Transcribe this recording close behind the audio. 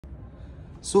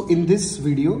So in this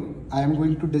video, I am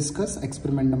going to discuss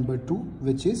experiment number 2,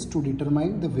 which is to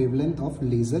determine the wavelength of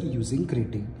laser using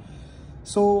grating.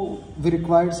 So we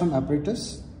required some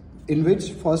apparatus, in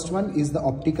which first one is the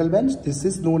optical bench. This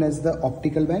is known as the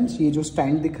optical bench. ये जो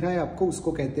stand दिख रहा है आपको,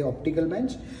 उसको कहते हैं optical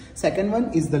bench. Second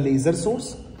one is the laser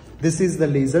source. This is the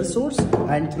laser source,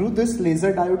 and through this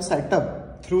laser diode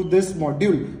setup, through this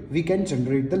module, we can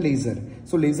generate the laser.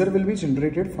 So laser will be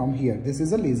generated from here. This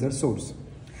is a laser source.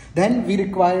 Then we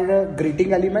require a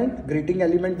grating element. Grating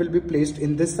element will be placed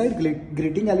in this side.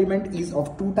 Grating element is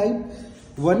of two types.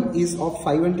 One is of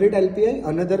 500 LPI,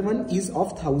 another one is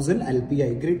of 1000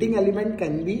 LPI. Grating element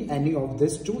can be any of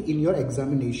these two in your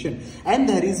examination. And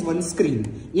there is one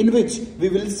screen in which we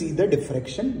will see the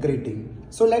diffraction grating.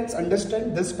 So let's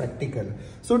understand this practical.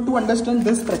 So to understand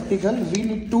this practical, we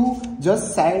need to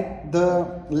just set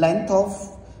the length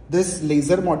of this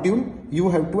laser module. You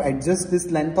have to adjust this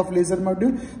length of laser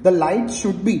module. The light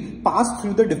should be passed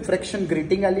through the diffraction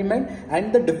grating element,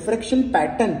 and the diffraction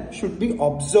pattern should be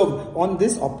observed on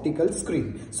this optical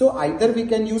screen. So either we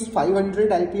can use 500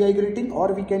 LPI grating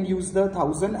or we can use the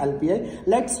 1000 LPI.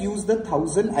 Let's use the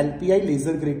 1000 LPI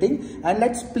laser grating, and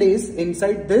let's place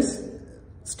inside this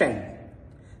stand.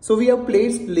 So we have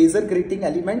placed laser grating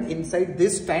element inside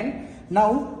this stand.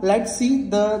 Now let's see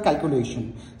the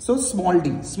calculation. So small d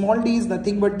is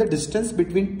nothing but the distance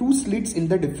between two slits in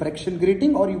the diffraction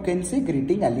grating, or you can say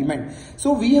grating element.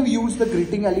 So we have used the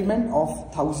grating element of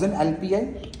 1000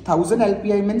 LPI. 1000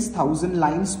 LPI means 1000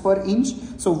 lines per inch.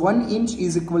 So 1 inch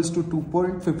is equals to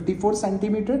 2.54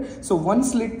 centimeter. So one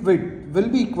slit width will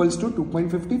be equals to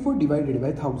 2.54 divided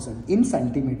by 1000 in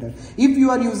centimeter. If you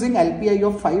are using LPI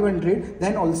of 500,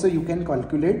 then also you can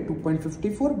calculate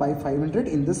 2.54 by 500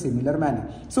 in the similar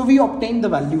manner. So we obtain the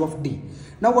value of D.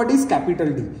 Now what is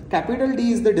capital D? Capital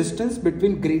D is the distance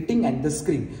between grating and the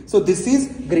screen. So this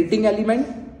is grating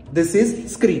element, this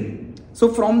is screen.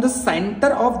 So from the center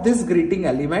of this grating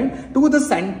element to the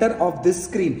center of this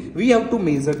screen, we have to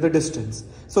measure the distance.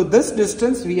 So this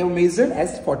distance we have measured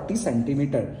as 40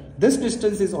 centimeter. This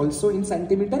distance is also in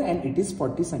centimeter and it is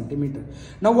 40 centimeter.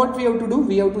 Now what we have to do?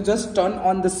 We have to just turn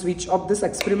on the switch of this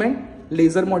experiment.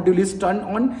 Laser module is turned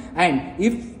on, and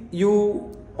if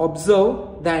you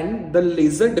observe, then the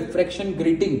laser diffraction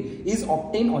grating is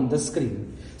obtained on the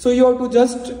screen. So you have to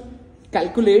just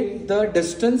calculate the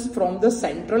distance from the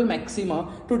central maxima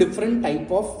to different type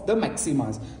of the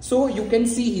maximas. So you can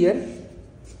see here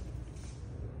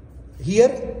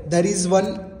there is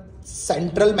one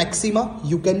central maxima.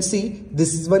 You can see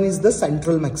this one is the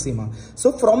central maxima.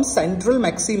 So from central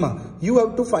maxima, you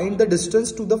have to find the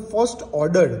distance to the first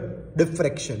order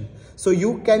diffraction. So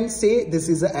you can say this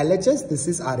is a LHS, this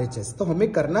is RHS. तो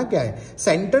हमें करना क्या है?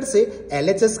 Centre से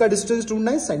LHS का distance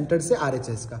ढूंढना है, centre से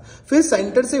RHS का. फिर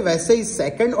सेंटर से वैसे ही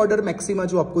सेकंड ऑर्डर मैक्सिमा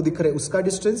जो आपको दिख रहा है उसका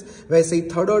डिस्टेंस, वैसे ही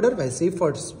थर्ड ऑर्डर, वैसे ही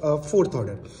फोर्थ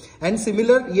ऑर्डर. एंड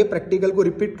सिमिलर ये प्रैक्टिकल को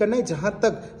रिपीट करना है. जहां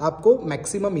तक आपको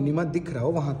मैक्सिमा मिनिमा दिख रहा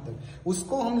हो वहां तक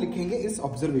उसको हम लिखेंगे इस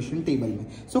ऑब्जर्वेशन टेबल में.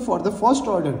 So for the first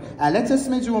order LHS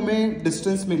में जो हमें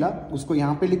डिस्टेंस मिला उसको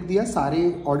यहाँ पे लिख दिया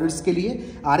सारे ऑर्डर्स के लिए.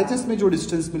 RHS में जो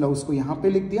डिस्टेंस मिला उसको यहाँ पे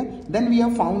लिख दिया. Then we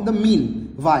have found the mean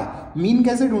y. Mean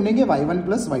कैसे ढूंढेंगे? y1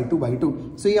 plus y2 by 2.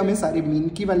 सो ये हमें सारी मीन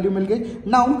की वैल्यू मिल गई.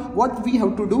 Now what we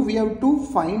have to do? We have to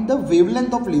find the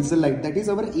wavelength of laser light. That is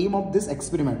our aim of this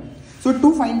experiment. So to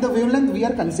find the wavelength, we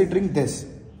are considering this.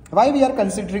 Why we are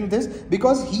considering this?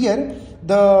 Because here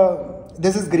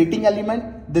this is grating element,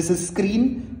 this is screen,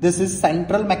 this is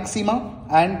central maxima,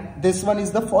 and this one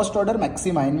is the first order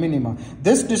maxima and minima.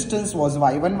 This distance was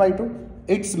y1, y2.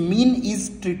 Its mean is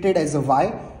treated as a y.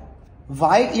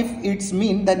 Y, if it's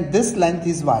mean, then this length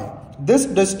is y. This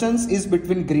distance is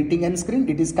between grating and screen.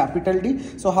 It is capital D.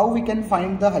 So how we can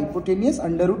find the hypotenuse?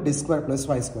 Under root d square plus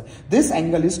y square. This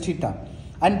angle is theta.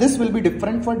 And this will be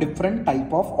different for different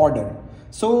type of order.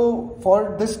 So for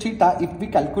this theta, if we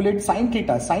calculate sin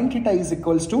theta is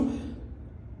equals to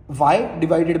y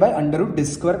divided by under root d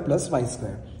square plus y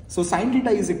square. So sin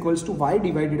theta is equals to y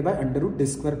divided by under root d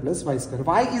square plus y square.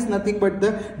 Y is nothing but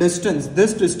the distance,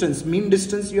 this distance, mean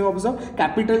distance you observe.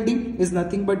 Capital D is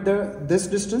nothing but this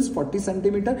distance, 40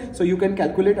 centimeter. So you can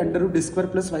calculate under root d square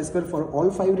plus y square for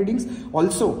all 5 readings.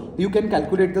 Also, you can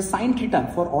calculate the sin theta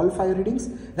for all 5 readings.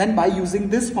 Then by using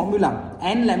this formula,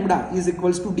 n lambda is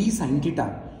equals to d sin theta.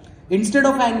 Instead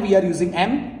of n, we are using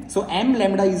m. So m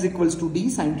lambda is equals to d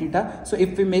sin theta. So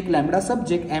if we make lambda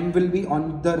subject, m will be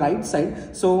on the right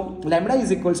side. So lambda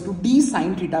is equals to d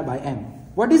sin theta by m.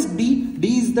 What is d?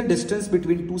 D is the distance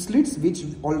between two slits, which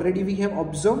already we have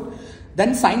observed.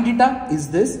 Then sin theta is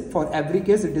this. For every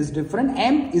case it is different.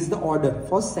 M is the order,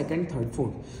 first, second, third,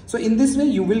 fourth. So in this way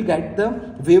you will get the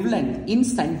wavelength in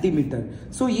centimeter.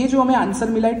 So ये जो हमें answer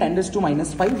मिला है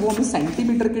 10⁻⁵ वो हमें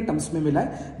centimetre के terms में मिला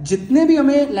है. जितने भी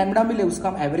हमें लैम्डा मिले उसका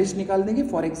हम एवरेज निकाल देंगे.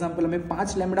 फॉर एग्जांपल हमें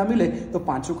 5 लैम्डा मिले तो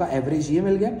पांचों का एवरेज ये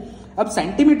मिल गया. अब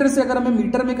सेंटीमीटर से अगर हमें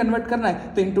मीटर में कन्वर्ट करना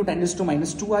है तो इंटू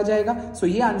 10⁻² आ जाएगा. सो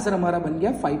ये आंसर हमारा बन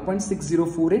गया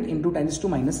 5.6048 into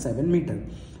 10⁻⁷ metre.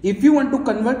 If you want to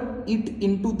convert it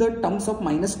into the terms of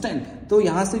 -10 तो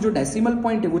यहां से जो डेसिमल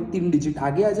पॉइंट है वो 3 डिजिट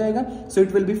आगे आ जाएगा. So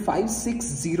it will be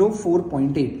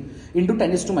 5604.8 into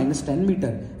 10⁻⁻10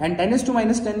 meter, and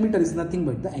 10⁻⁻10 meter is nothing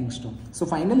but the angstrom. So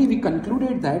finally we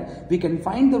concluded that we can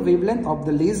find the wavelength of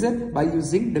the laser by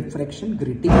using diffraction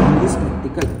grating in this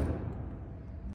practical.